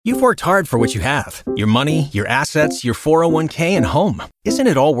You've worked hard for what you have. Your money, your assets, your 401k, and home. Isn't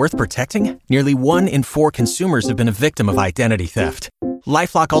it all worth protecting? Nearly 1 in 4 consumers have been a victim of identity theft.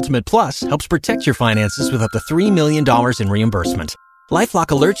 LifeLock Ultimate Plus helps protect your finances with up to $3 million in reimbursement. LifeLock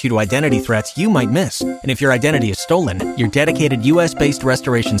alerts you to identity threats you might miss. And if your identity is stolen, your dedicated U.S.-based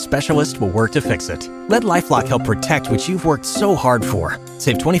restoration specialist will work to fix it. Let LifeLock help protect what you've worked so hard for.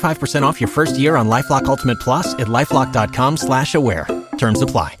 Save 25% off your first year on LifeLock Ultimate Plus at LifeLock.com/aware. Terms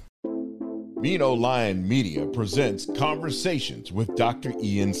apply. Beano Lion Media presents Conversations with Dr.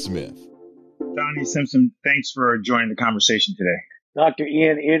 Ian Smith. Donnie Simpson, thanks for joining the conversation today. Dr.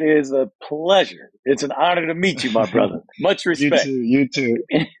 Ian, it is a pleasure. It's an honor to meet you, my brother. Much respect. You too.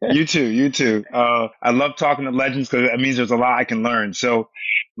 I love talking to legends because that means there's a lot I can learn. So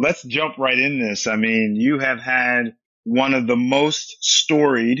let's jump right in this. I mean, you have had one of the most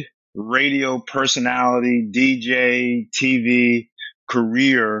storied radio personality, DJ, TV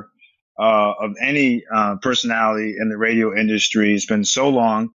career of any personality in the radio industry. It's been so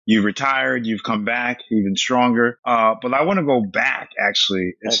long. You've retired, you've come back even stronger. But I want to go back,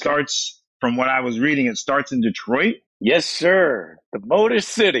 actually. It starts, from what I was reading, it starts in Detroit. Yes, sir. The Motor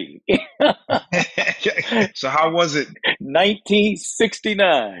City. So how was it?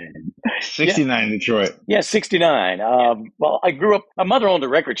 1969. 69 in Detroit. Yeah, 69. Well, I grew up, my mother owned a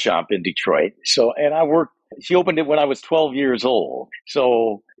record shop in Detroit. And I worked, she opened it when I was 12 years old.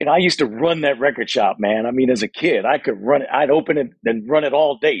 So, I used to run that record shop, man. I mean, as a kid, I could run it. I'd open it and run it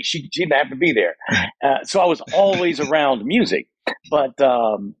all day. She didn't have to be there. So I was always around music. But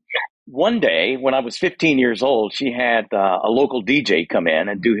one day when I was 15 years old, she had a local DJ come in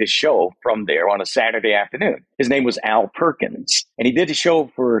and do his show from there on a Saturday afternoon. His name was Al Perkins. And he did the show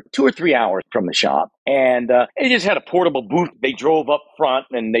for 2 or 3 hours from the shop. And he just had a portable booth. They drove up front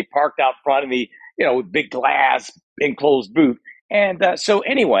and they parked out front in the big glass enclosed booth. And so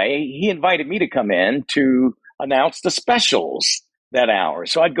anyway, he invited me to come in to announce the specials that hour.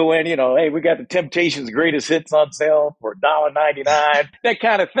 So I'd go in, hey, we got the Temptations' greatest hits on sale for $1.99, that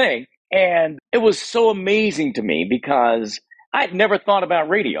kind of thing. And it was so amazing to me because I'd never thought about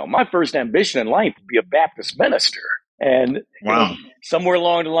radio. My first ambition in life would be a Baptist minister. And wow. Somewhere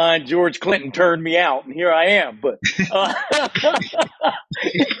along the line, George Clinton turned me out, and here I am. But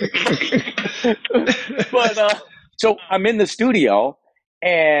so I'm in the studio,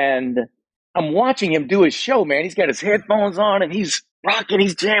 and I'm watching him do his show, man. He's got his headphones on, and he's rocking,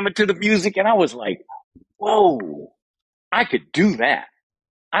 he's jamming to the music. And I was like, whoa, I could do that.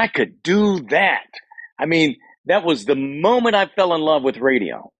 I could do that. I mean, that was the moment I fell in love with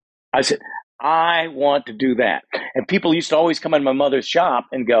radio. I said, I want to do that. And people used to always come in my mother's shop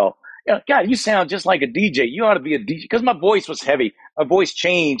and go, God, you sound just like a DJ. You ought to be a DJ. Because my voice was heavy. My voice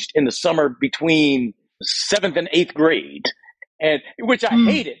changed in the summer between 7th and 8th grade, and which I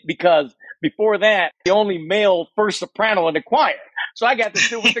hated because before that, the only male first soprano in the choir. So I got to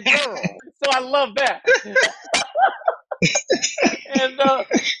sit with the girl. So I love that. And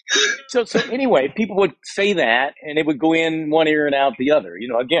so anyway, people would say that, and it would go in one ear and out the other.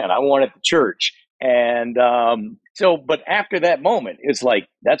 Again, I wanted the church. And but after that moment, it's like,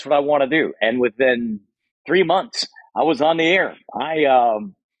 that's what I want to do. And within 3 months, I was on the air.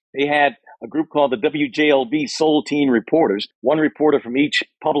 They had a group called the WJLB Soul Teen Reporters, one reporter from each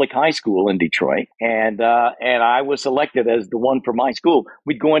public high school in Detroit. And I was selected as the one for my school.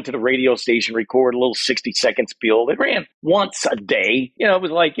 We'd go into the radio station, record a little 60-second spiel. It ran once a day. It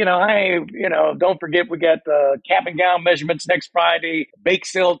was like, hey, don't forget we got the cap and gown measurements next Friday, bake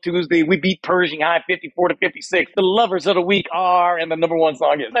sale Tuesday. We beat Pershing High 54-56. The lovers of the week are, and the number one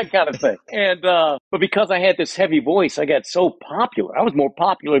song is, that kind of thing. And but because I had this heavy voice, I got so popular. I was more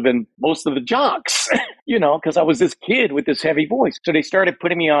popular than most of the jocks, because I was this kid with this heavy voice. So they started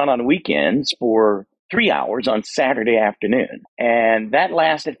putting me on weekends for 3 hours on Saturday afternoon. And that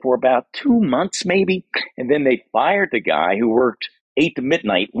lasted for about 2 months, maybe. And then they fired the guy who worked 8 to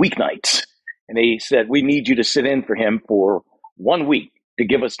midnight weeknights. And they said, we need you to sit in for him for 1 week to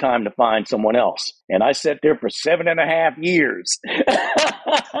give us time to find someone else. And I sat there for 7.5 years. And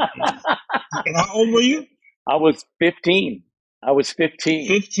how old were you? I was 15.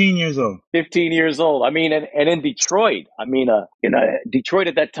 15 years old. 15 years old. I mean, and in Detroit, Detroit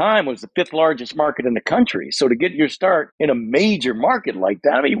at that time was the 5th largest market in the country. So to get your start in a major market like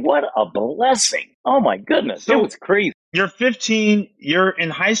that, I mean, what a blessing. Oh my goodness. So it was crazy. You're 15, you're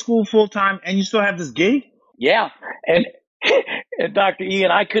in high school full time, and you still have this gig? Yeah. And Dr. Ian,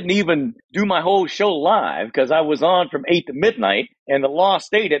 I couldn't even do my whole show live because I was on from 8 to midnight, and the law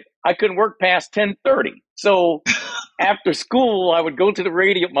stated I couldn't work past 10:30. So after school, I would go to the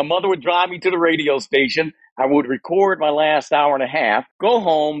radio. My mother would drive me to the radio station. I would record my last hour and a half, go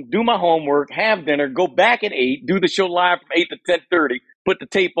home, do my homework, have dinner, go back at 8, do the show live from 8 to 10:30, put the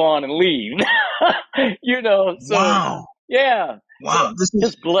tape on and leave. So Wow. yeah. Wow. So, This is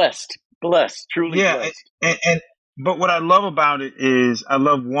just blessed, truly blessed. and but what I love about it is I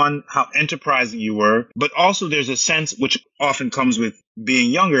love one, how enterprising you were, but also there's a sense which often comes with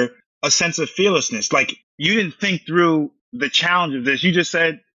being younger, a sense of fearlessness. Like you didn't think through the challenge of this. You just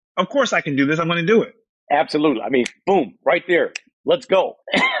said, of course I can do this. I'm going to do it. Absolutely. I mean, boom, right there. Let's go.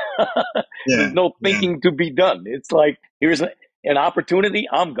 There's no thinking to be done. It's like, here's an opportunity.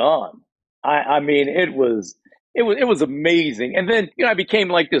 I'm gone. I mean, it was amazing. And then, I became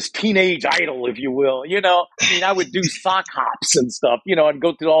like this teenage idol, if you will. I mean, I would do sock hops and stuff, and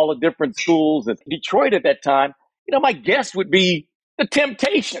go to all the different schools. In Detroit at that time, my guest would be the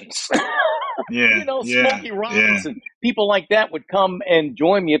Temptations. Smokey Robinson. People like that would come and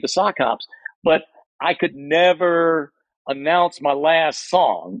join me at the sock hops. But I could never announce my last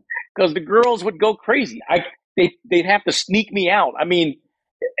song because the girls would go crazy. They'd have to sneak me out. I mean,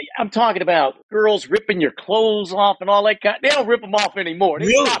 I'm talking about girls ripping your clothes off and all that kind. They don't rip them off anymore. They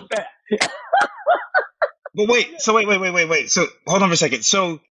Really? stopped that. But wait. So hold on for a second.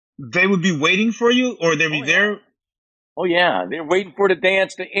 So they would be waiting for you, or they'd be there. Oh yeah, they're waiting for the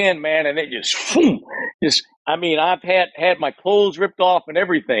dance to end, man, and they just. I mean, I've had my clothes ripped off and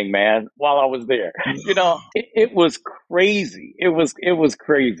everything, man, while I was there. It was crazy. It was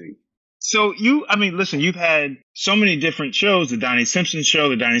crazy. So listen, you've had so many different shows, the Donnie Simpson show,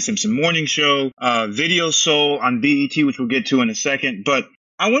 the Donnie Simpson morning show, Video Soul on BET, which we'll get to in a second. But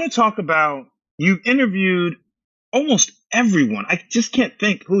I want to talk about, you've interviewed almost everyone. I just can't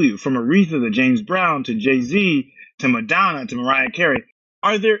think who from Aretha to James Brown to Jay-Z to Madonna to Mariah Carey.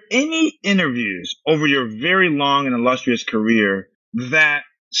 Are there any interviews over your very long and illustrious career that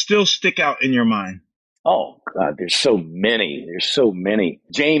still stick out in your mind? Oh, God, there's so many.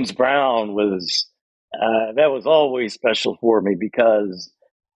 James Brown was, that was always special for me because,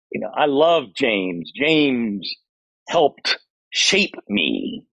 I love James. James helped shape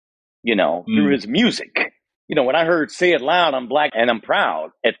me, through his music. When I heard Say It Loud, I'm Black and I'm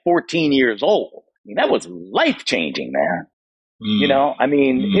Proud at 14 years old, that was life-changing, man.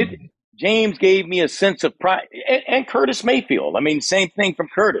 James gave me a sense of pride, and Curtis Mayfield. Same thing from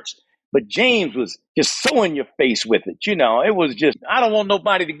Curtis. But James was just so in your face with it. It was just, I don't want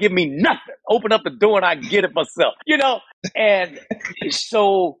nobody to give me nothing. Open up the door and I get it myself, And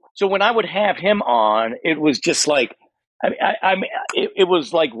so when I would have him on, it was just like, it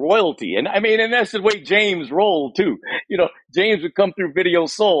was like royalty. And and that's the way James rolled too. James would come through Video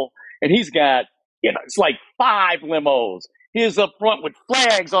Soul and he's got, it's like 5 limos. He's up front with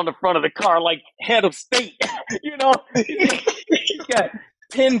flags on the front of the car, like head of state. He's got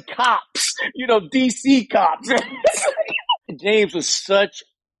 10 cops, DC cops. James was such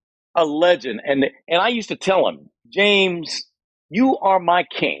a legend. And I used to tell him, James, you are my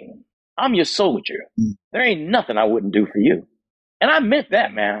king. I'm your soldier. There ain't nothing I wouldn't do for you. And I meant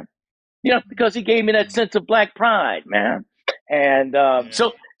that, man. Because he gave me that sense of Black pride, man. And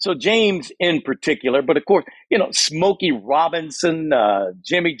so James in particular, but of course, Smokey Robinson,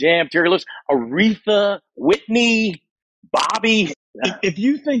 Jimmy Jam, Terry Lewis, Aretha, Whitney, Bobby. If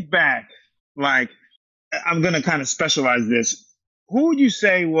you think back, like, I'm going to kind of specialize this, who would you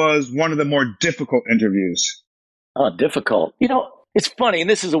say was one of the more difficult interviews? Oh, difficult. It's funny, and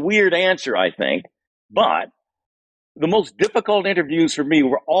this is a weird answer, I think, but the most difficult interviews for me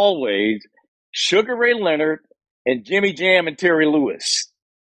were always Sugar Ray Leonard and Jimmy Jam and Terry Lewis.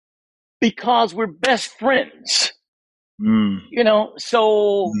 Because we're best friends,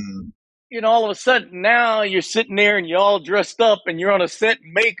 so, all of a sudden now you're sitting there and you're all dressed up and you're on a set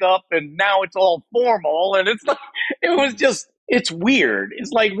and makeup and now it's all formal and it's like, it's weird. It's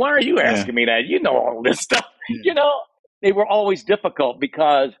like, why are you asking me that? All this stuff, they were always difficult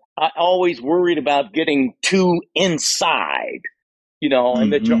because I always worried about getting too inside,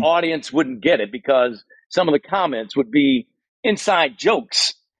 and that your audience wouldn't get it because some of the comments would be inside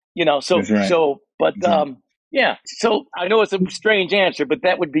jokes. So I know it's a strange answer, but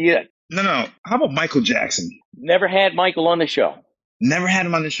that would be it. No. How about Michael Jackson? Never had Michael on the show. Never had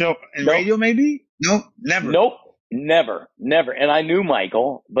him on the show? Radio, maybe? No, never. Nope. Never. And I knew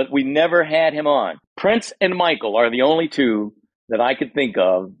Michael, but we never had him on. Prince and Michael are the only two that I could think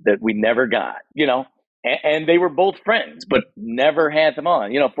of that we never got, and they were both friends, but never had them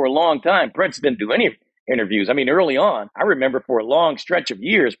on. For a long time, Prince didn't do any interviews. Early on, I remember for a long stretch of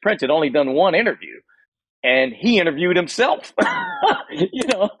years, Prince had only done one interview and he interviewed himself.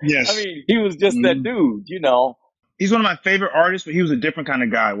 Yes. He was just that dude, He's one of my favorite artists, but he was a different kind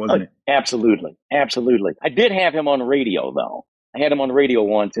of guy, wasn't it? Absolutely. Absolutely. I did have him on the radio, though. I had him on the radio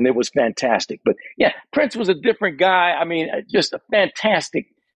once, and it was fantastic. But yeah, Prince was a different guy. I mean, just a fantastic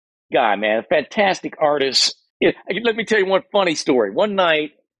guy, man. A fantastic artist. Yeah, let me tell you one funny story. One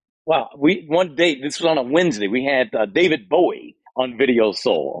night, one day, this was on a Wednesday, we had David Bowie on Video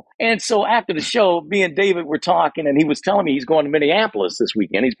Soul. And so after the show, me and David were talking, and he was telling me he's going to Minneapolis this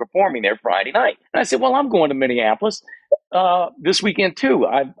weekend. He's performing there Friday night. And I said, well, I'm going to Minneapolis this weekend too.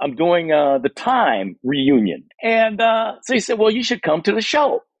 I'm doing the Time reunion. And so he said, well, you should come to the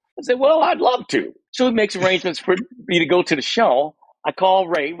show. I said, well, I'd love to. So he makes arrangements for me to go to the show. I call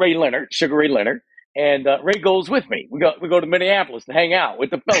Ray Leonard, Sugar Ray Leonard. And Ray goes with me. We go to Minneapolis to hang out with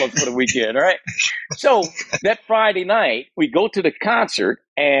the fellas for the weekend, all right? So that Friday night, we go to the concert,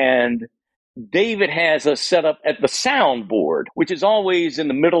 and David has us set up at the soundboard, which is always in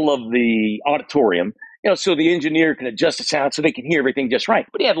the middle of the auditorium, so the engineer can adjust the sound so they can hear everything just right.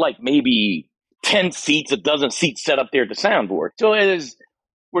 But he had like maybe 10 seats, a dozen seats set up there at the soundboard. So as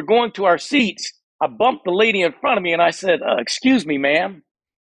we're going to our seats, I bumped the lady in front of me, and I said, excuse me, ma'am.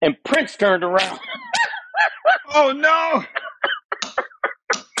 And Prince turned around. Oh, no.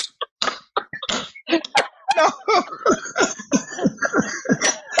 No.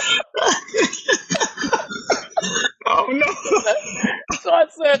 Oh, no. So I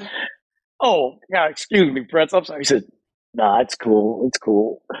said, oh, God, excuse me, Prince. I'm sorry. He said, nah, it's cool. It's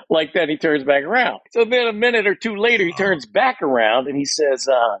cool. Like that, he turns back around. So then a minute or two later, he turns back around and he says,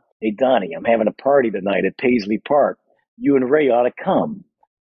 hey, Donnie, I'm having a party tonight at Paisley Park. You and Ray ought to come.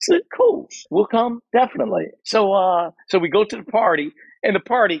 I said, cool, we'll come, definitely. So we go to the party, and the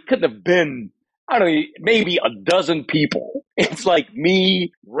party couldn't have been, I don't know, maybe a dozen people. It's like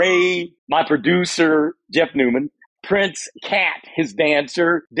me, Ray, my producer, Jeff Newman, Prince, Cat, his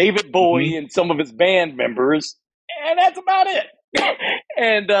dancer, David Bowie, and some of his band members, and that's about it.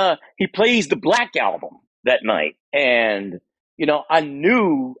 And he plays the Black Album that night, and I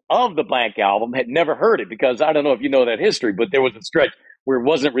knew of the Black Album, had never heard it, because I don't know if you know that history, but there was a stretch where it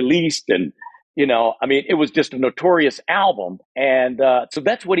wasn't released. And, it was just a notorious album. And so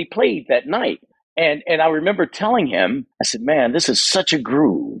that's what he played that night. And I remember telling him, I said, man, this is such a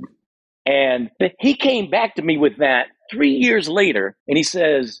groove. And he came back to me with that 3 years later. And he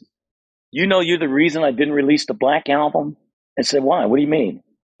says, you're the reason I didn't release the Black Album? I said, why? What do you mean?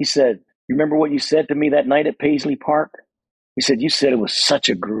 He said, you remember what you said to me that night at Paisley Park? He said, you said it was such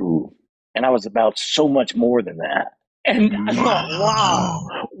a groove. And I was about so much more than that. And I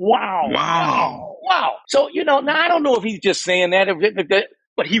thought, wow. So, now I don't know if he's just saying that,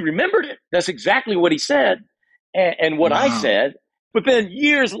 but he remembered it. That's exactly what he said and what I said. But then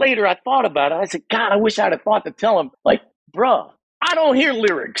years later, I thought about it. I said, God, I wish I'd have thought to tell him, like, bruh, I don't hear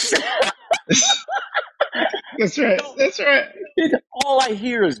lyrics. That's right. That's right. All I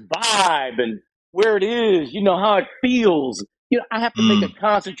hear is vibe and where it is, how it feels. I have to make a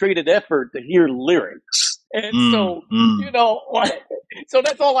concentrated effort to hear lyrics. And so, so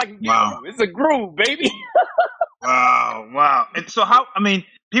that's all I can give you. It's a groove, baby. Wow. And so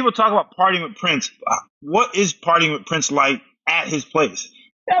people talk about partying with Prince. What is partying with Prince like at his place?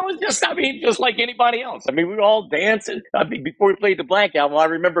 That was just like anybody else. We were all dancing. Before we played the Black Album, I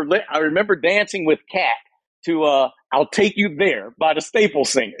remember dancing with Kat to I'll Take You There by the Staple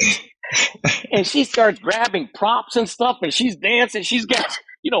Singers. And she starts grabbing props and stuff, and she's dancing. She's got,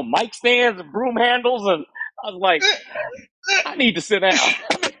 mic stands and broom handles, and I was like, I need to sit down.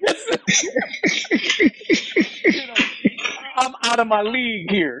 I'm out of my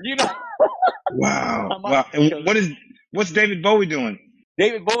league here, Wow. And what's David Bowie doing?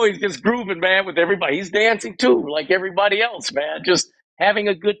 David Bowie's just grooving, man, with everybody. He's dancing too, like everybody else, man, just having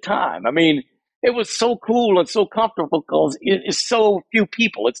a good time. It was so cool and so comfortable because it's so few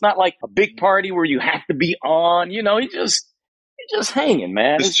people. It's not like a big party where you have to be on. He's just hanging,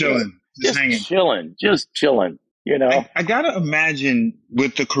 man. Just chilling. Just hanging. Just chilling. I gotta imagine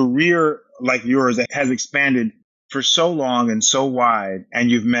with the career like yours that has expanded for so long and so wide, and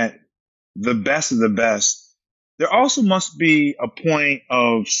you've met the best of the best, there also must be a point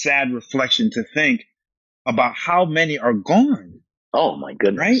of sad reflection to think about how many are gone. Oh my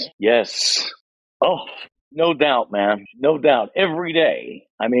goodness. Right? Yes. Oh, no doubt, man. No doubt. Every day.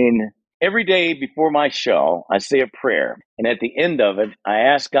 Every day before my show, I say a prayer. And at the end of it, I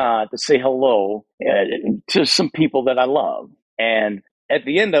ask God to say hello to some people that I love. And at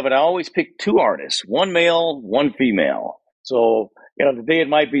the end of it, I always pick two artists, one male, one female. So, today it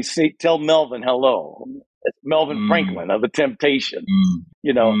might be tell Melvin hello. It's Melvin Franklin of The Temptation,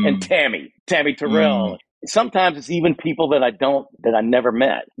 and Tammy Terrell. Sometimes it's even people that I never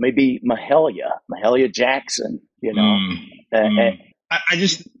met. Maybe Mahalia Jackson, you know.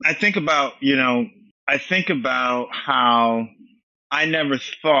 I think about, I think about how I never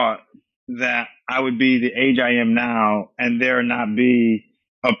thought that I would be the age I am now and there not be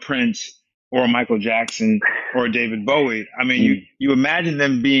a Prince or a Michael Jackson or a David Bowie. I mean, you imagine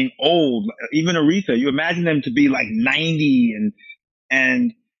them being old, even Aretha, you imagine them to be like 90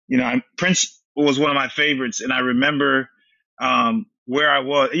 and, Prince was one of my favorites. And I remember, where I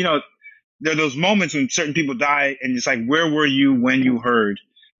was, there are those moments when certain people die and it's like, where were you when you heard?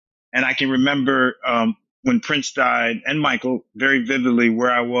 And I can remember, when Prince died and Michael very vividly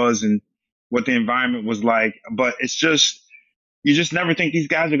where I was and what the environment was like. But it's just, you just never think these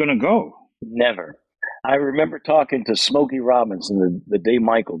guys are going to go. Never. I remember talking to Smokey Robinson the day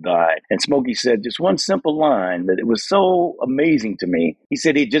Michael died, and Smokey said just one simple line that it was so amazing to me. He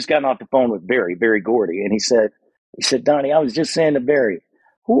said he'd just gotten off the phone with Barry Gordy, and he said, Donnie, I was just saying to Barry,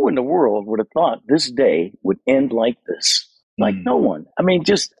 who in the world would have thought this day would end like this? Like no one. I mean,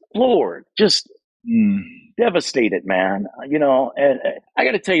 just floored, just devastated, man. And I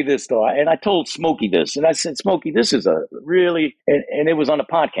got to tell you this, though, and I told Smokey this, and I said, Smokey, this is a really, and it was on a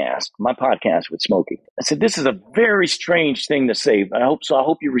podcast, my podcast with Smokey. I said, this is a very strange thing to say, but I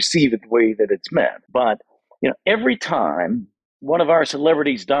hope you receive it the way that it's meant. But, every time one of our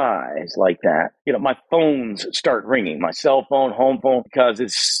celebrities dies like that, my phones start ringing, my cell phone, home phone, because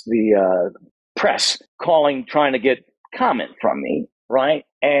it's the press calling, trying to get comment from me, right?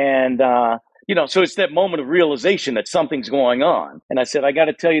 And, so it's that moment of realization that something's going on. And I said, I got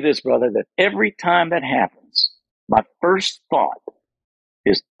to tell you this, brother, that every time that happens, my first thought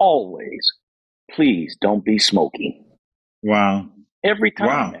is always, please don't be Smokey. Wow. Every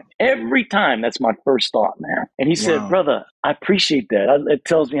time, man. Every time, that's my first thought, man. And he said, brother, I appreciate that. It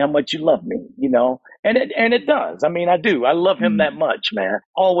tells me how much you love me, and it does. I mean, I do. I love him that much, man.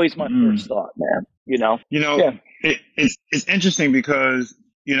 Always my first thought, man, Yeah. It's interesting because,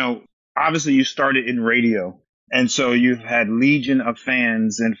 obviously you started in radio. And so you've had legion of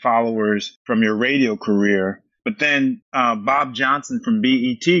fans and followers from your radio career. But then Bob Johnson from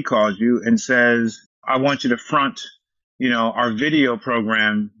BET calls you and says, I want you to front, our video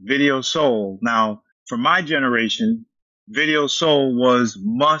program, Video Soul. Now, for my generation, Video Soul was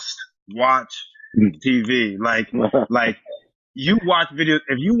must watch TV. Like you watch video.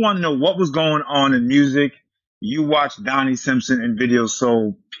 If you want to know what was going on in music, you watch Donnie Simpson and Video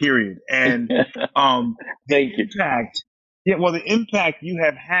Soul, period. And Thank you. The impact you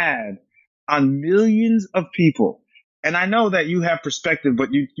have had on millions of people. And I know that you have perspective, but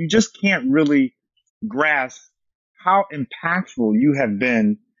you just can't really grasp how impactful you have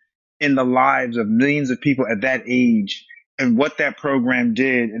been in the lives of millions of people at that age and what that program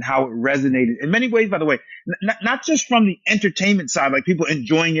did and how it resonated in many ways, by the way, not just from the entertainment side, like people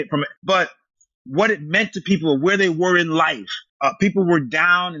enjoying it from it, but what it meant to people, where they were in life. People were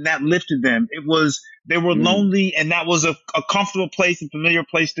down and that lifted them. They were lonely and that was a comfortable place and familiar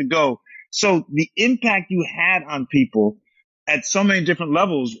place to go. So the impact you had on people at so many different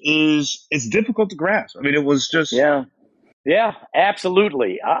levels it's difficult to grasp. I mean, it was just. Yeah,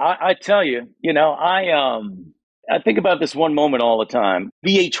 absolutely. I tell you, I think about this one moment all the time.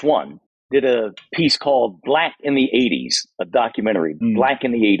 VH1 did a piece called Black in the 80s, a documentary, Black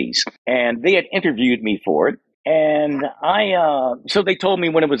in the 80s. And they had interviewed me for it. And so they told me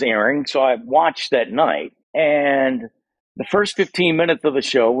when it was airing. So I watched that night. And the first 15 minutes of the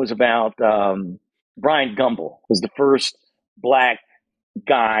show was about Brian Gumbel, was the first Black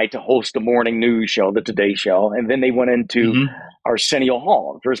guy to host the morning news show, the Today Show. And then they went into Arsenio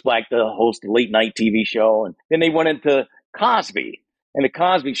Hall, the first Black to host a late night TV show. And then they went into Cosby. And the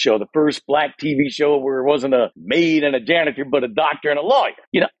Cosby Show, the first Black TV show where it wasn't a maid and a janitor, but a doctor and a lawyer,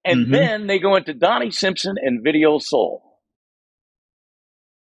 and then they go into Donnie Simpson and Video Soul.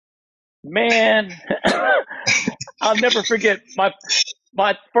 Man, I'll never forget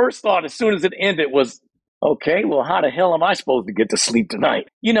my first thought as soon as it ended was, okay, well, how the hell am I supposed to get to sleep tonight?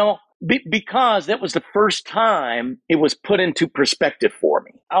 Because that was the first time it was put into perspective for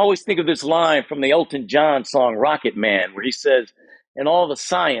me. I always think of this line from the Elton John song Rocket Man, where he says, and all the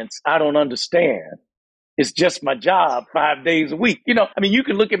science I don't understand. It's just my job 5 days a week. You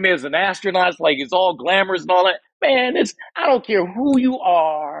can look at me as an astronaut, it's like it's all glamorous and all that. Man, I don't care who you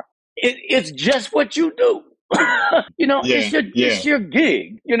are. It's just what you do. It's your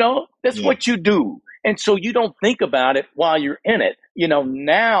gig. That's what you do. And so you don't think about it while you're in it.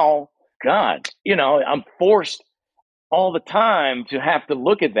 Now, God, I'm forced all the time to have to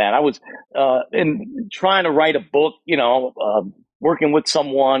look at that. I was trying to write a book, working with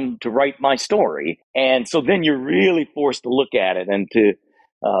someone to write my story. And so then you're really forced to look at it and to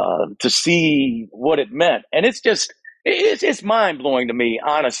to see what it meant. And it's mind blowing to me,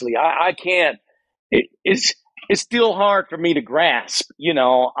 honestly. I can't, it's still hard for me to grasp,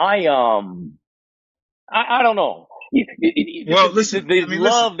 I don't know. Well, listen, the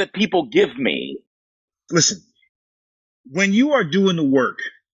love that people give me. Listen, when you are doing the work,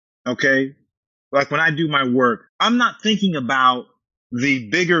 okay, like when I do my work, I'm not thinking about the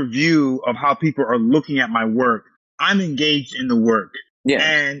bigger view of how people are looking at my work. I'm engaged in the work. Yeah.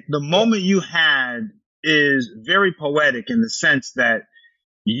 And the moment you had is very poetic in the sense that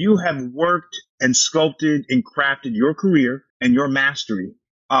you have worked and sculpted and crafted your career and your mastery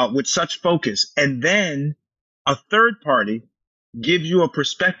with such focus. And then a third party gives you a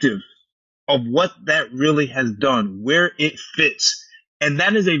perspective of what that really has done, where it fits. And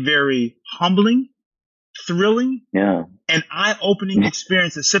that is a very humbling, thrilling, and eye-opening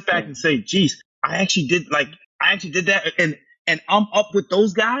experience to sit back and say, geez, I actually did that. And I'm up with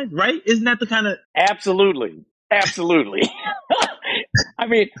those guys, right? Isn't that the kind of... Absolutely. I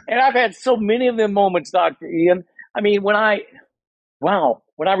mean, and I've had so many of them moments, Dr. Ian. I mean, when I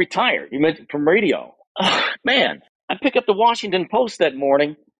retired, you mentioned from radio, man, I pick up the Washington Post that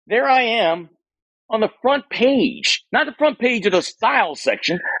morning. There I am on the front page, not the front page of the style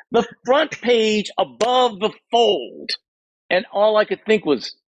section, the front page above the fold. And all I could think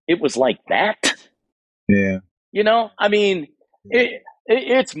was, it was like that. Yeah. I mean,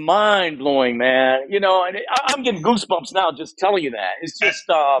 it's mind blowing, man. And I'm getting goosebumps now just telling you that. It's just,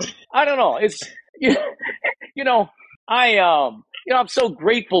 I don't know. It's, I'm so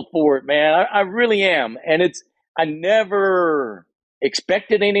grateful for it, man. I really am. And I never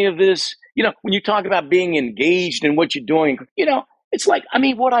expected any of this. When you talk about being engaged in what you're doing, it's like, I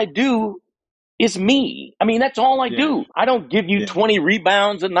mean, what I do is me. I mean, that's all I do. I don't give you 20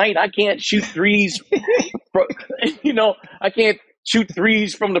 rebounds a night. I can't shoot threes. I can't shoot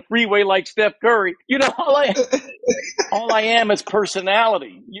threes from the freeway like Steph Curry. All I am is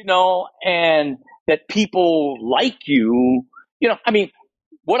personality, and that people like you. I mean,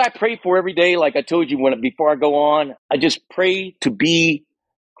 what I pray for every day, like I told you before I go on, I just pray to be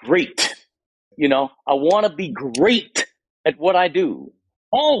great. I want to be great at what I do,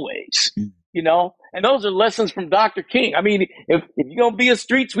 always. And those are lessons from Dr. King. I mean, if you're going to be a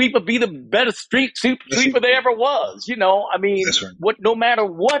street sweeper, be the best street sweeper there ever was. I mean, no matter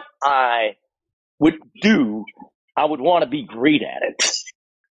what I would do, I would want to be great at it.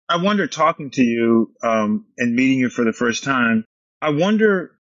 I wonder, talking to you and meeting you for the first time, I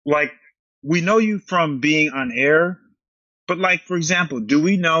wonder, like, we know you from being on air, but like, for example, do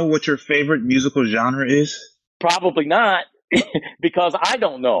we know what your favorite musical genre is? Probably not. Because I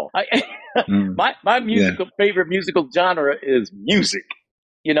don't know. My favorite musical genre is music.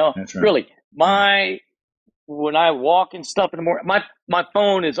 That's right. Really. When I walk and stuff in the morning, my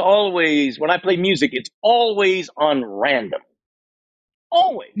phone is always, when I play music, it's always on random.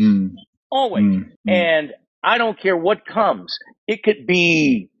 Always. Always. And I don't care what comes. It could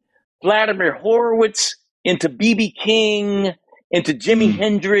be Vladimir Horowitz into B.B. King, into Jimi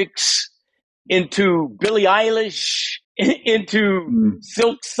Hendrix, into Billie Eilish, into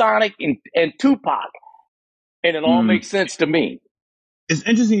Silk Sonic and Tupac. And it all makes sense to me. It's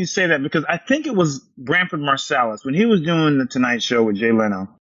interesting you say that, because I think it was Branford Marsalis when he was doing the Tonight Show with Jay Leno.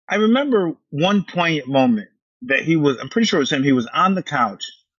 I remember one poignant moment that I'm pretty sure it was him. He was on the couch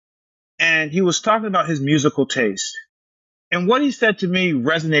and he was talking about his musical taste. And what he said to me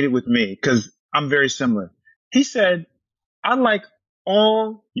resonated with me because I'm very similar. He said, I like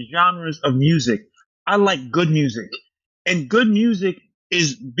all genres of music. I like good music. And good music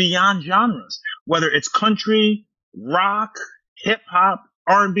is beyond genres, whether it's country, rock, hip hop,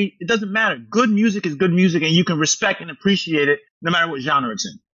 R&B, it doesn't matter. Good music is good music, and you can respect and appreciate it no matter what genre it's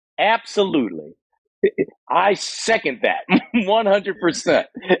in. Absolutely. I second that 100%.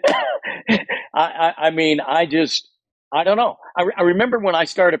 I mean, I don't know. I remember when I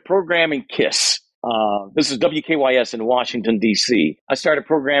started programming KISS. This is WKYS in Washington, D.C. I started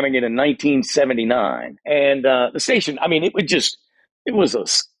programming it in 1979. And the station, I mean, it was a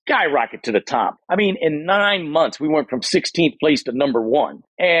skyrocket to the top. I mean, in 9 months, we went from 16th place to number 1.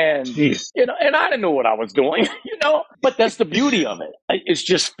 And, and I didn't know what I was doing, but that's the beauty of it. It's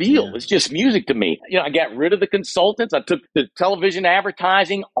just feel. Yeah. It's just music to me. I got rid of the consultants. I took the television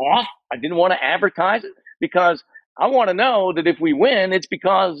advertising off. I didn't want to advertise it because I want to know that if we win, it's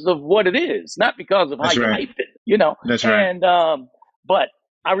because of what it is, not because of how you hype it, That's right. And, but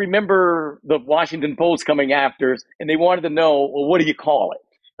I remember the Washington Post coming after us, and they wanted to know, well, what do you call it?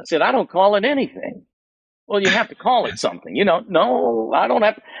 I said, I don't call it anything. Well, you have to call it something. No, I don't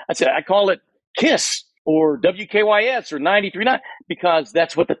have to. I said, I call it KISS. or WKYS or 93.9 because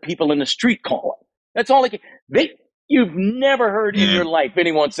that's what the people in the street call it. That's all you've never heard in your life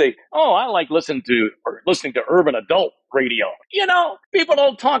anyone say, "Oh, I like listening to urban adult radio." People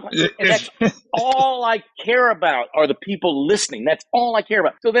don't talk like that. And that's all I care about are the people listening. That's all I care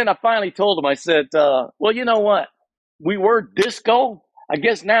about. So then I finally told them, I said, well, you know what? We were disco. I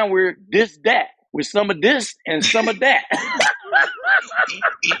guess now we're that with some of this and some of that.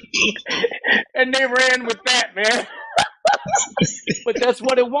 And they ran with that, man. But that's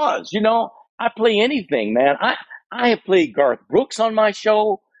what it was. I play anything, man. I have played Garth Brooks on my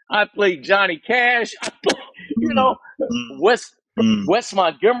show. I played Johnny Cash. I play, Wes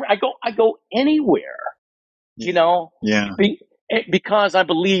Montgomery. I go anywhere, Yeah. Because I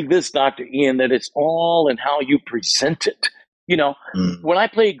believe this, Dr. Ian, that it's all in how you present it. When I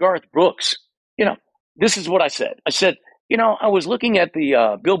played Garth Brooks, this is what I said. I said, I was looking at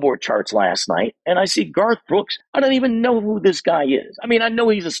the Billboard charts last night, and I see Garth Brooks. I don't even know who this guy is. I mean, I know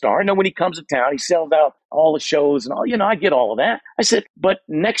he's a star. I know when he comes to town, he sells out all the shows and all. I get all of that. I said, but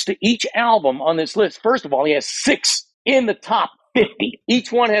next to each album on this list, first of all, he has 6 in the top 50.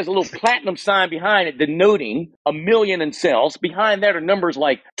 Each one has a little platinum sign behind it denoting 1 million in sales. Behind that are numbers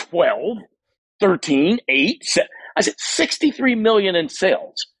like 12, 13, 8, 7. I said 63 million in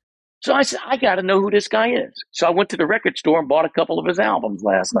sales. So I said, I got to know who this guy is. So I went to the record store and bought a couple of his albums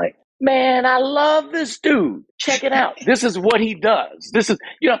last night. Man, I love this dude. Check it out. This is what he does. This is,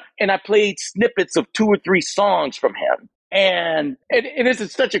 and I played snippets of 2 or 3 songs from him. And this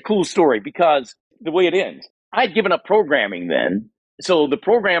is such a cool story because the way it ends, I'd given up programming then. So the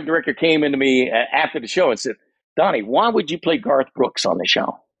program director came into me after the show and said, Donnie, why would you play Garth Brooks on the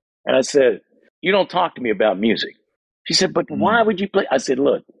show? And I said, you don't talk to me about music. She said, but why would you play? I said,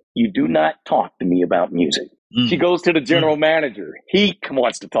 look, you do not talk to me about music. She goes to the general manager. He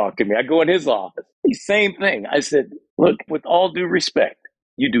wants to talk to me. I go in his office. The same thing. I said, look, with all due respect,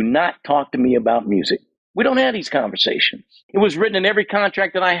 you do not talk to me about music. We don't have these conversations. It was written in every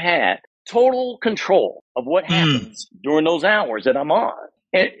contract that I had. Total control of what happens during those hours that I'm on.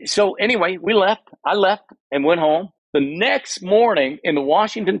 And so anyway, I left and went home. The next morning in the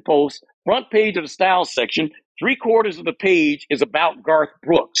Washington Post, front page of the style section, 3/4 of the page is about Garth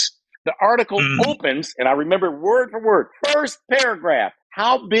Brooks. The article opens, and I remember word for word, first paragraph.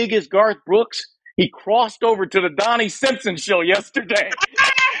 How big is Garth Brooks? He crossed over to the Donnie Simpson show yesterday.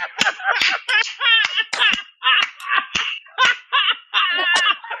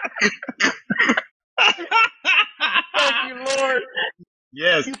 Thank you, Lord.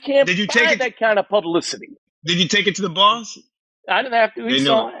 Yes. You can't find that kind of publicity. Did you take it to the boss? I didn't have to. He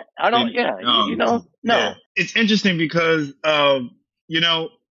saw it. I don't. No. Yeah. It's interesting because,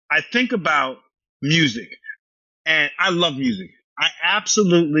 I think about music, and I love music. I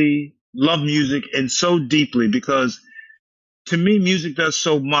absolutely love music, and so deeply, because to me, music does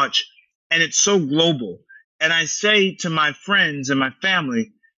so much, and it's so global. And I say to my friends and my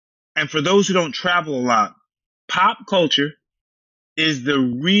family, and for those who don't travel a lot, pop culture is the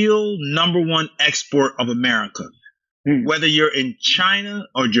real #1 export of America. Whether you're in China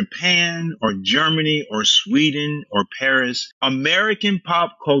or Japan or Germany or Sweden or Paris, American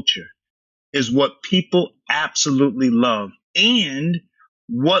pop culture is what people absolutely love. And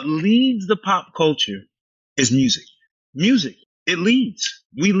what leads the pop culture is music. Music. It leads.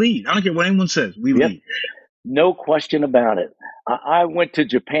 We lead. I don't care what anyone says. We lead. No question about it. I went to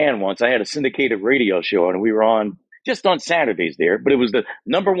Japan once. I had a syndicated radio show, and we were on just on Saturdays there, but it was the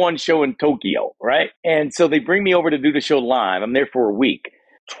 #1 show in Tokyo, right? And so they bring me over to do the show live. I'm there for a week.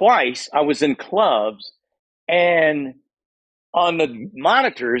 Twice I was in clubs, and on the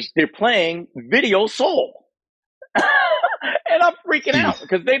monitors, they're playing Video Soul. And I'm freaking out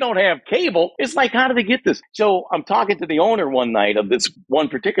because they don't have cable. It's like, how do they get this? So I'm talking to the owner one night of this one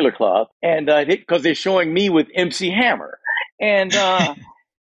particular club, and because they're showing me with MC Hammer. And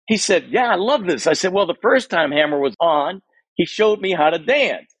he said, yeah, I love this. I said, well, the first time Hammer was on, he showed me how to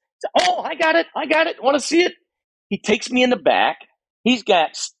dance. I said, oh, I got it. Want to see it? He takes me in the back. He's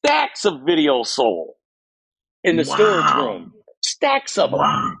got stacks of Video Soul in the storage room. Stacks of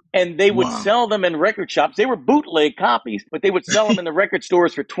them. And they would sell them in record shops. They were bootleg copies, but they would sell them in the record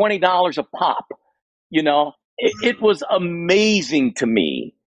stores for $20 a pop. It was amazing to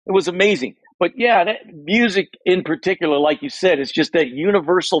me. It was amazing. But yeah, that music in particular, like you said, is just that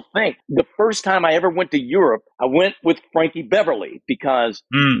universal thing. The first time I ever went to Europe, I went with Frankie Beverly because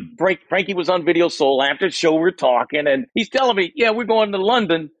Frankie was on Video Soul. After the show, we're talking, and he's telling me, yeah, we're going to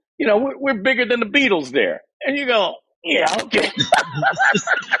London. We're bigger than the Beatles there. And you go, yeah, okay.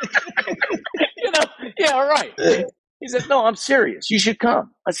 Yeah, all right. He said, no, I'm serious. You should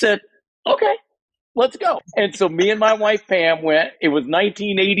come. I said, okay. Let's go. And so me and my wife Pam went. It was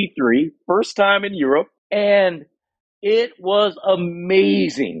 1983, first time in Europe, and it was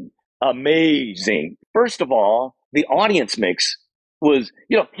amazing. Amazing. First of all, the audience mix was,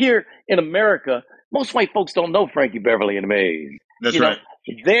 here in America, most white folks don't know Frankie Beverly and the Maze. That's right.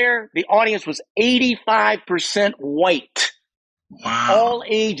 There, the audience was 85% white. Wow. All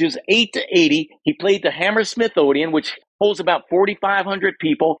ages 8 to 80. He played the Hammersmith Odeon, which holds about 4,500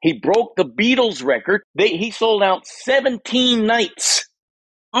 people. He broke the Beatles record. He sold out 17 nights.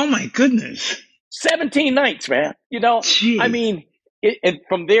 Oh my goodness. 17 nights, man. Jeez. I mean, and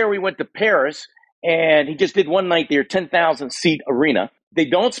from there we went to Paris, and he just did one night there, 10,000 seat arena. They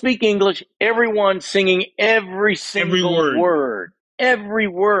don't speak English. Everyone singing every single word. Every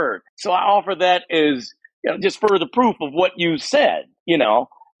word. So I offer that as just further proof of what you said,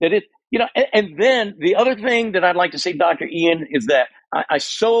 that it, and then the other thing that I'd like to say, Dr. Ian, is that I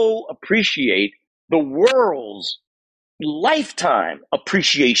so appreciate the world's lifetime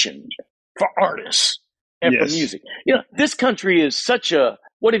appreciation for artists and for music. This country is such a,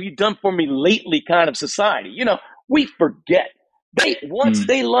 what have you done for me lately kind of society. We forget. Once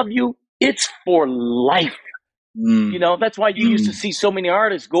they love you, it's for life. That's why you used to see so many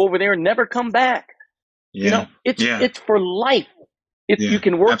artists go over there and never come back. It's for life. You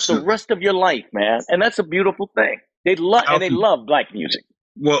can work the rest of your life, man. And that's a beautiful thing. They love black music.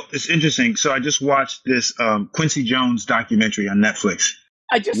 Well, it's interesting. So I just watched this Quincy Jones documentary on Netflix.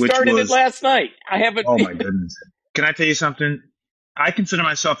 I just started it last night. I haven't. Oh my goodness. Can I tell you something? I consider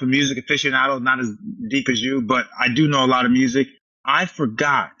myself a music aficionado, not as deep as you, but I do know a lot of music. I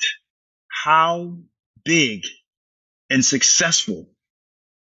forgot how big and successful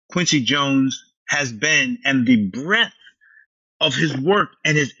Quincy Jones has been and the breadth of his work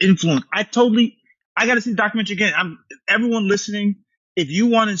and his influence. I got to see the documentary again. Everyone listening, if you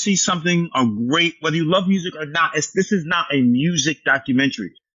want to see something great, whether you love music or not, this is not a music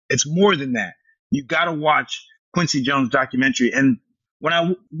documentary. It's more than that. You got to watch Quincy Jones documentary. And when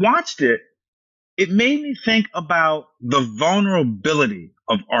I watched it, it made me think about the vulnerability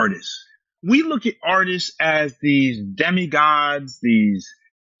of artists. We look at artists as these demigods, these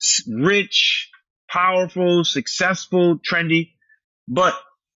rich, powerful, successful, trendy, but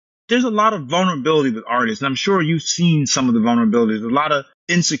there's a lot of vulnerability with artists. And I'm sure you've seen some of the vulnerabilities. There's a lot of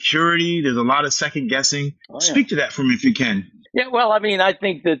insecurity. There's a lot of second guessing. Oh, yeah. Speak to that for me if you can. Yeah, well, I mean, I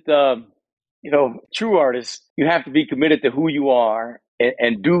think that, true artists, you have to be committed to who you are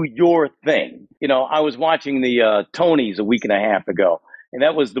and do your thing. I was watching the Tonys a week and a half ago, and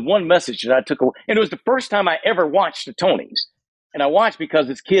that was the one message that I took away. And it was the first time I ever watched the Tonys. And I watched because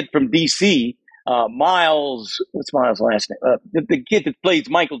this kid from D.C., Miles, what's Miles' last name? The kid that plays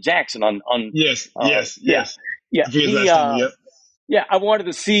Michael Jackson on Yes. Yeah, I wanted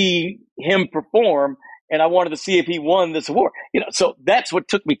to see him perform, and I wanted to see if he won this award. So that's what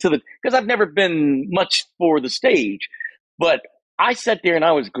took me to because I've never been much for the stage, but I sat there and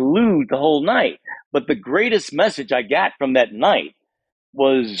I was glued the whole night. But the greatest message I got from that night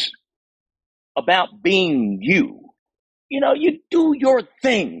was about being you. You do your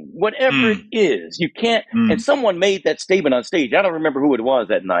thing, whatever it is. You can't, and someone made that statement on stage. I don't remember who it was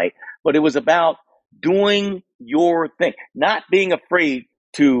that night, but it was about doing your thing, not being afraid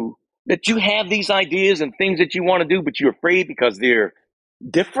that you have these ideas and things that you want to do, but you're afraid because they're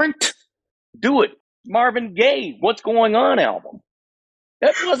different. Do it. Marvin Gaye, What's Going On album.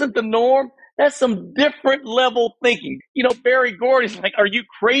 That wasn't the norm. That's some different level thinking. Barry Gordy's like, are you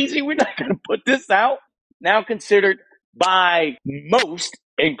crazy? We're not going to put this out. Now considered by most,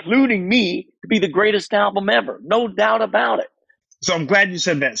 including me, to be the greatest album ever. No doubt about it. So I'm glad you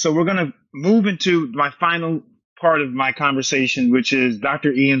said that. So we're going to move into my final part of my conversation, which is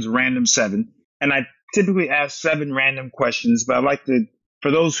Dr. Ian's Random 7. And I typically ask 7 random questions, but I like to,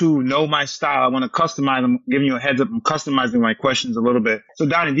 for those who know my style, I want to customize them, giving you a heads up. I'm customizing my questions a little bit. So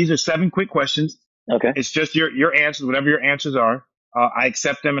Donnie, these are 7 quick questions. Okay. It's just your answers, whatever your answers are. I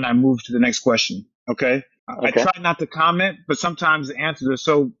accept them and I move to the next question. Okay. I try not to comment, but sometimes the answers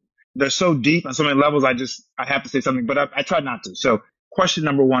are they're so deep on so many levels. I have to say something, but I try not to. So question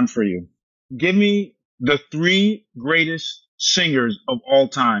number 1 for you. Give me the 3 greatest singers of all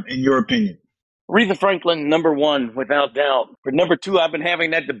time, in your opinion. Aretha Franklin, number 1, without doubt. For number 2, I've been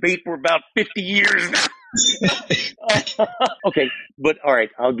having that debate for about 50 years now. Okay. But all right,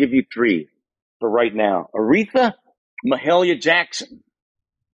 I'll give you 3 for right now. Aretha, Mahalia Jackson,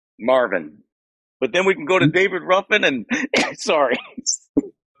 Marvin. But then we can go to David Ruffin and sorry.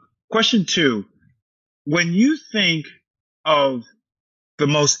 Question 2. When you think of the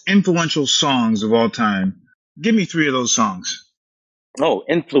most influential songs of all time, give me 3 of those songs. Oh,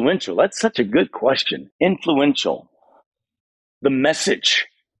 influential. That's such a good question. Influential. The Message,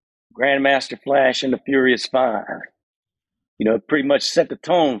 Grandmaster Flash and the Furious Five. It pretty much set the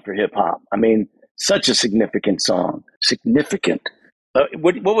tone for hip hop. I mean, such a significant song. Significant.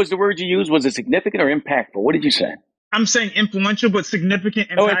 What was the word you used? Was it significant or impactful? What did you say? I'm saying influential, but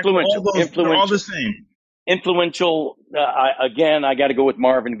significant. Influential. They're all the same. Influential. I got to go with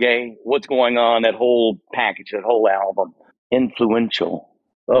Marvin Gaye. What's going on? That whole package, that whole album. Influential.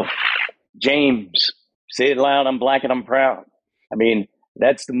 Oh, James. Say it loud. I'm black and I'm proud. I mean,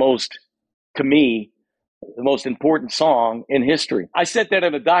 that's to me, the most important song in history. I said that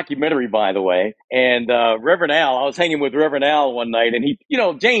in a documentary, by the way. And Reverend Al, I was hanging with Reverend Al one night, and he,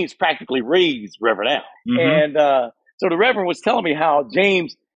 James practically raised Reverend Al. Mm-hmm. And so the Reverend was telling me how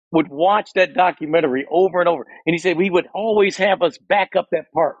James would watch that documentary over and over. And he said he would always have us back up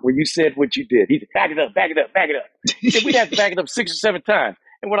that part where you said what you did. He said, back it up, back it up, back it up. He said we'd have to back it up 6 or 7 times.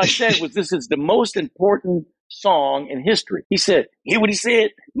 And what I said was, this is the most important song in history. He said, hear what he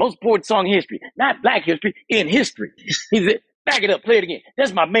said? Most important song in history, not black history, in history. He said, back it up, play it again.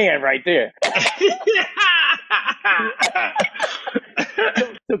 That's my man right there.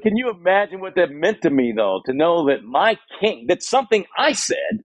 So can you imagine what that meant to me, though, to know that my king, that something I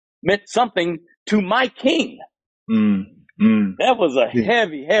said meant something to my king? That was a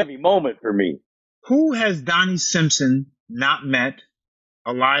heavy, heavy moment for me. Who has Donnie Simpson not met,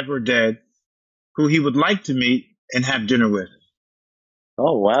 alive or dead, who he would like to meet and have dinner with?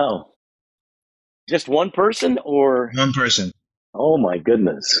 Oh, wow. Just one person or? One person. Oh, my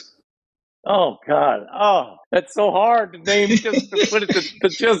goodness. Oh, God. Oh, that's so hard to name, just to put it to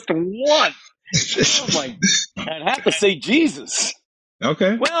just one. Oh, my. I'd have to say Jesus.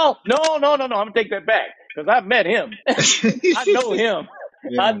 Okay. Well, no. I'm going to take that back because I've met him. I know him.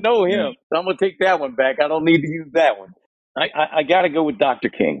 Yeah, I know him. Yeah. So I'm going to take that one back. I don't need to use that one. I got to go with Dr.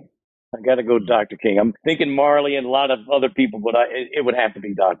 King. I got to go with Dr. King. I'm thinking Marley and a lot of other people, but it would have to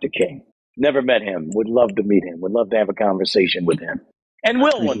be Dr. King. Never met him. Would love to meet him. Would love to have a conversation with him. And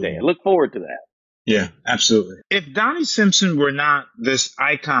will one day. I look forward to that. Yeah, absolutely. If Donnie Simpson were not this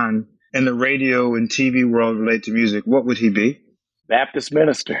icon in the radio and TV world related to music, what would he be? Baptist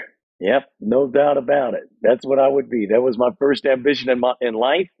minister. Yep, no doubt about it. That's what I would be. That was my first ambition in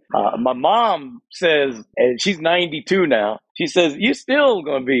life. My mom says, and she's 92 now, she says, you're still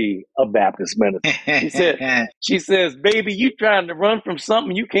going to be a Baptist minister. She says, baby, you trying to run from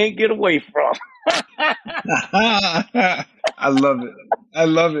something you can't get away from. I love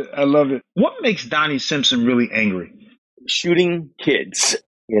it. What makes Donnie Simpson really angry? Shooting kids,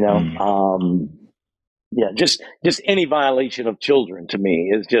 Yeah, just any violation of children to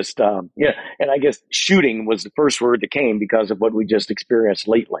me is just, and I guess shooting was the first word that came because of what we just experienced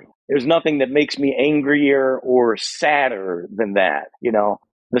lately. There's nothing that makes me angrier or sadder than that.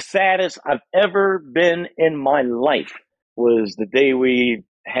 The saddest I've ever been in my life was the day we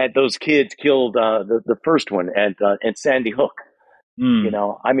had those kids killed, the first one at Sandy Hook.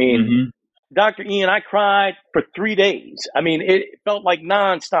 Dr. Ian, I cried for 3 days. I mean, it felt like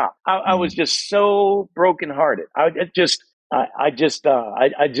nonstop. I was just so brokenhearted. It's just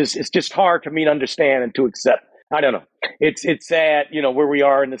hard for me to understand and to accept. I don't know. It's sad, where we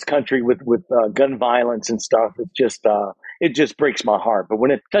are in this country with gun violence and stuff. It just breaks my heart. But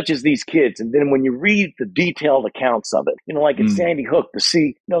when it touches these kids, and then when you read the detailed accounts of it, like at Sandy Hook, to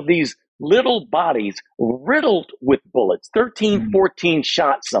see, these little bodies riddled with bullets, 13, 14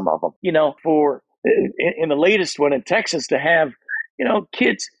 shots, some of them, in the latest one in Texas, to have,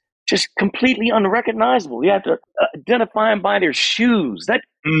 kids just completely unrecognizable. You have to identify them by their shoes.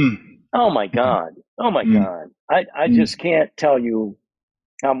 Oh my God. I just can't tell you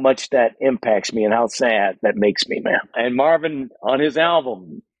how much that impacts me and how sad that makes me, man. And Marvin, on his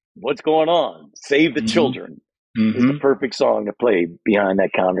album, What's Going On? Save the Children. Is the perfect song to play behind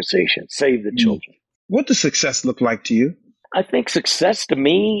that conversation. Save the children. What does success look like to you? I think success to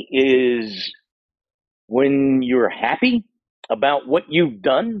me is when you're happy about what you've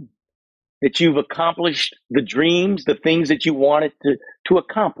done, that you've accomplished the dreams, the things that you wanted to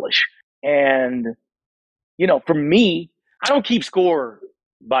accomplish. And, for me, I don't keep score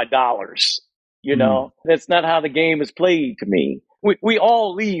by dollars. That's not how the game is played to me. We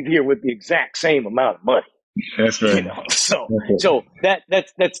all leave here with the exact same amount of money. That's right. So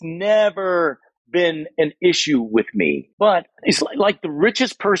that's never been an issue with me. But it's like the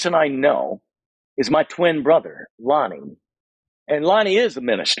richest person I know is my twin brother, Lonnie. And Lonnie is a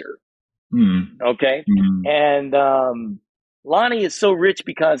minister. Okay? And Lonnie is so rich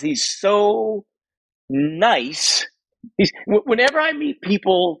because he's so nice. Whenever I meet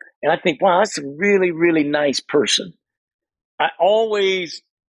people and I think, wow, that's a really, really nice person, I always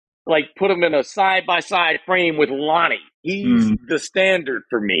like put him in a side-by-side frame with Lonnie. He's the standard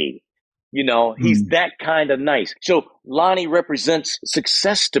for me. You know, he's that kind of nice. So Lonnie represents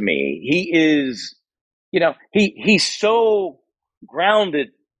success to me. He is, you know, he's so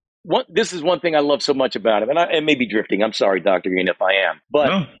grounded. This is one thing I love so much about him. And I may be drifting. I'm sorry, Dr. Ian, if I am.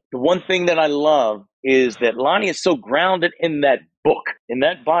 But the one thing that I love is that Lonnie is so grounded in that book, in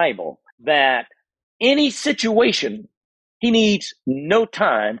that Bible, that any situation, he needs no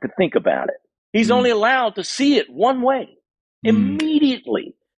time to think about it. He's only allowed to see it one way,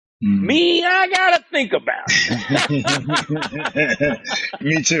 immediately. Me, I gotta think about it.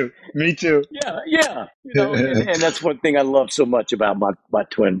 Me too. Yeah. You know, and that's one thing I love so much about my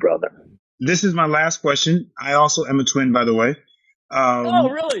twin brother. This is my last question. I also am a twin, by the way. Oh,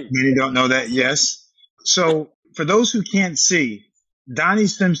 really? Many don't know that. Yes. So for those who can't see, Donnie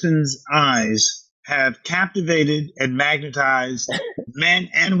Simpson's eyes have captivated and magnetized men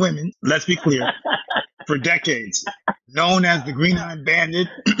and women. Let's be clear. For decades, known as the Green-Eyed Bandit,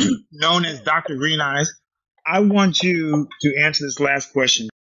 known as Dr. Green Eyes. I want you to answer this last question.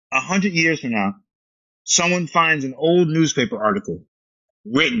 100 years from now, someone finds an old newspaper article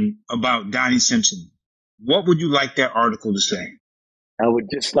written about Donnie Simpson. What would you like that article to say? I would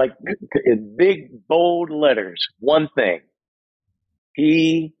just like, in big, bold letters, one thing.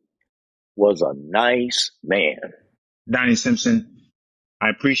 He was a nice man. Donnie Simpson, I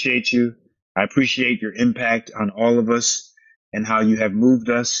appreciate you. I appreciate your impact on all of us and how you have moved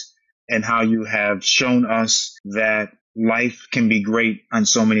us and how you have shown us that life can be great on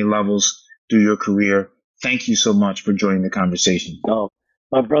so many levels through your career. Thank you so much for joining the conversation. Oh,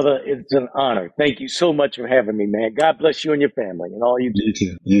 my brother, it's an honor. Thank you so much for having me, man. God bless you and your family and all you do. You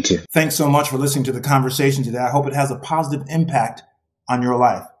too. You too. Thanks so much for listening to the conversation today. I hope it has a positive impact on your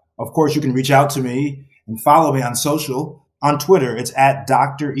life. Of course, you can reach out to me and follow me on social. On Twitter, it's at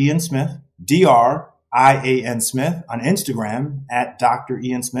Dr. Ian Smith. DRIAN Smith, on Instagram at Dr.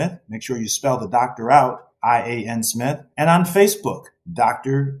 Ian Smith. Make sure you spell the doctor out, IAN Smith. And on Facebook,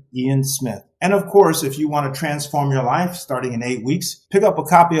 Dr. Ian Smith. And of course, if you want to transform your life starting in 8 weeks, pick up a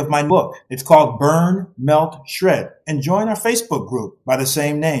copy of my book. It's called Burn, Melt, Shred. And join our Facebook group by the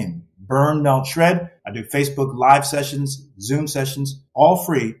same name, Burn, Melt, Shred. I do Facebook live sessions, Zoom sessions, all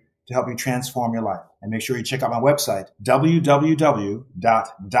free to help you transform your life. And make sure you check out my website,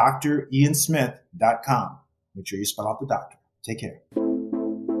 www.driansmith.com. Make sure you spell out the doctor. Take care.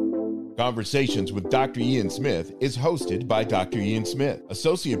 Conversations with Dr. Ian Smith is hosted by Dr. Ian Smith,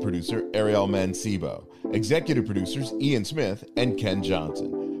 associate producer Ariel Mancebo, executive producers Ian Smith and Ken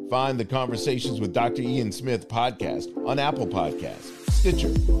Johnson. Find the Conversations with Dr. Ian Smith podcast on Apple Podcasts, Stitcher,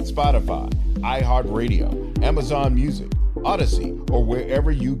 Spotify, iHeartRadio, Amazon Music, Odyssey, or wherever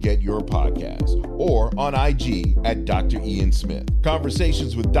you get your podcasts, or on IG at Dr. Ian Smith.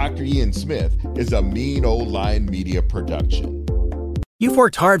 Conversations with Dr. Ian Smith is a Mean Old Lion Media production. You've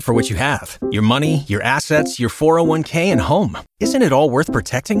worked hard for what you have. Your money, your assets, your 401k, and home. Isn't it all worth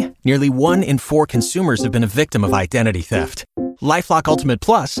protecting? Nearly 1 in 4 consumers have been a victim of identity theft. LifeLock Ultimate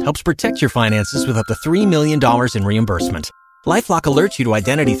Plus helps protect your finances with up to $3 million in reimbursement. LifeLock alerts you to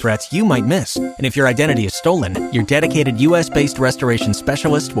identity threats you might miss. And if your identity is stolen, your dedicated U.S.-based restoration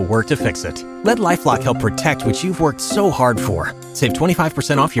specialist will work to fix it. Let LifeLock help protect what you've worked so hard for. Save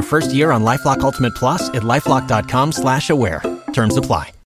 25% off your first year on LifeLock Ultimate Plus at LifeLock.com/aware. Terms apply.